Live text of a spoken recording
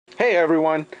Hey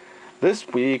everyone! This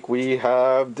week we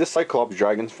have this Cyclops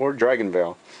dragon for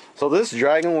DragonVale. So this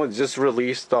dragon was just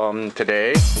released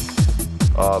today,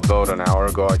 about an hour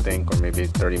ago I think, or maybe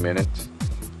 30 minutes.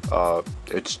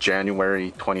 It's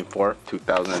January 24th,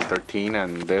 2013,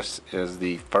 and this is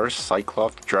the first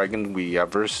Cyclops dragon we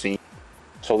ever seen.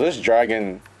 So this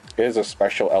dragon is a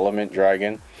special element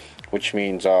dragon, which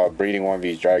means breeding one of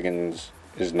these dragons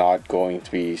is not going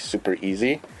to be super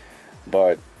easy,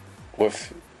 but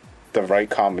with the right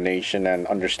combination and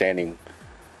understanding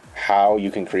how you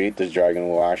can create this dragon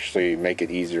will actually make it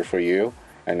easier for you,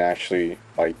 and actually,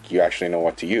 like, you actually know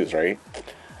what to use, right?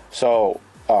 So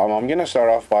I'm gonna start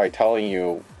off by telling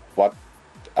you what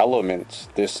elements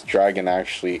this dragon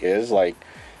actually is. Like,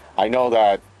 I know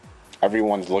that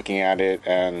everyone's looking at it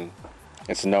and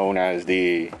it's known as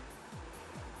the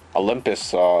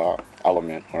Olympus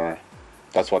element, or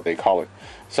that's what they call it.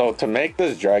 So to make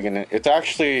this dragon, it's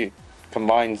actually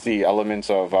combines the elements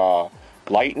of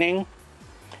lightning,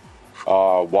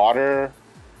 water,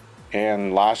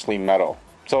 and lastly metal.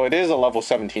 So it is a level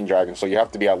 17 dragon, so you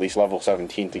have to be at least level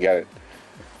 17 to get it.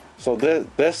 So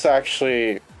this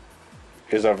actually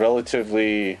is a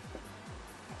relatively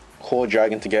cool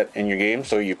dragon to get in your game,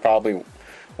 so you probably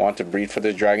want to breed for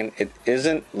this dragon. It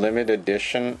isn't limited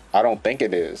edition. I don't think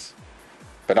it is,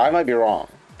 but I might be wrong,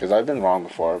 because I've been wrong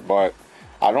before, but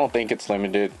I don't think it's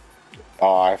limited.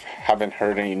 I haven't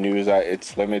heard any news that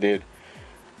it's limited,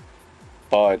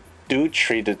 but do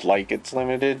treat it like it's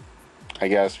limited, I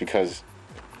guess, because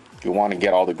you want to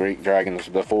get all the great dragons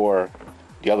before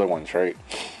the other ones, right?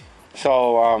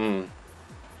 So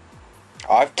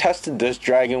I've tested this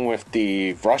dragon with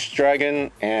the Rush Dragon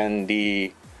and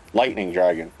the Lightning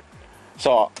Dragon.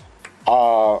 So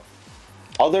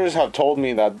others have told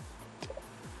me that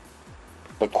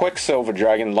the Quicksilver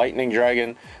Dragon, Lightning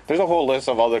Dragon, there's a whole list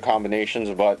of other combinations,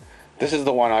 but this is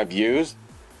the one I've used,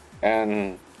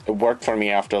 and it worked for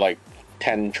me after like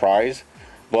 10 tries.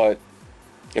 But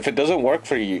if it doesn't work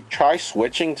for you, try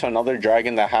switching to another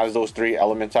dragon that has those three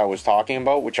elements I was talking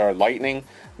about, which are lightning,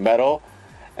 metal,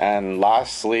 and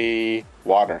lastly,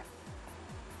 water.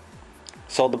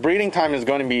 So the breeding time is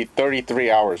going to be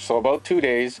 33 hours, so about 2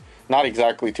 days. Not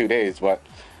exactly 2 days, but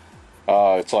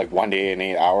it's like 1 day and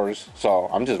 8 hours, so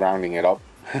I'm just rounding it up.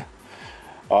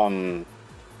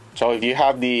 So if you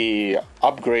have the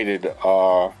upgraded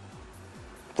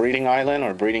breeding island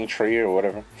or breeding tree or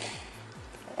whatever,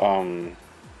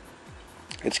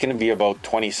 it's going to be about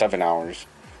 27 hours,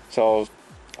 so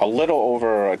a little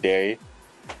over a day.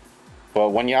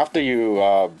 But after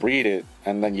you breed it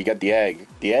and then you get the egg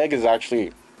is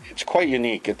actually, it's quite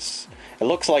unique. It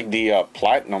looks like the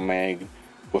platinum egg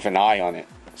with an eye on it.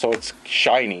 So it's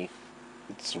shiny.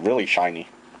 It's really shiny.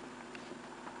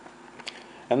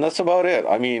 And that's about it.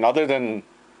 I mean, other than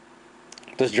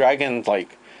this dragon,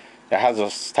 like, it has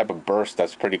this type of burst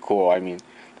that's pretty cool. I mean,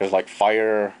 there's like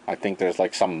fire. I think there's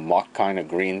like some muck kind of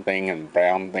green thing and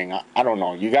brown thing. I don't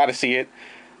know. You gotta see it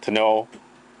to know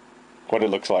what it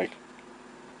looks like.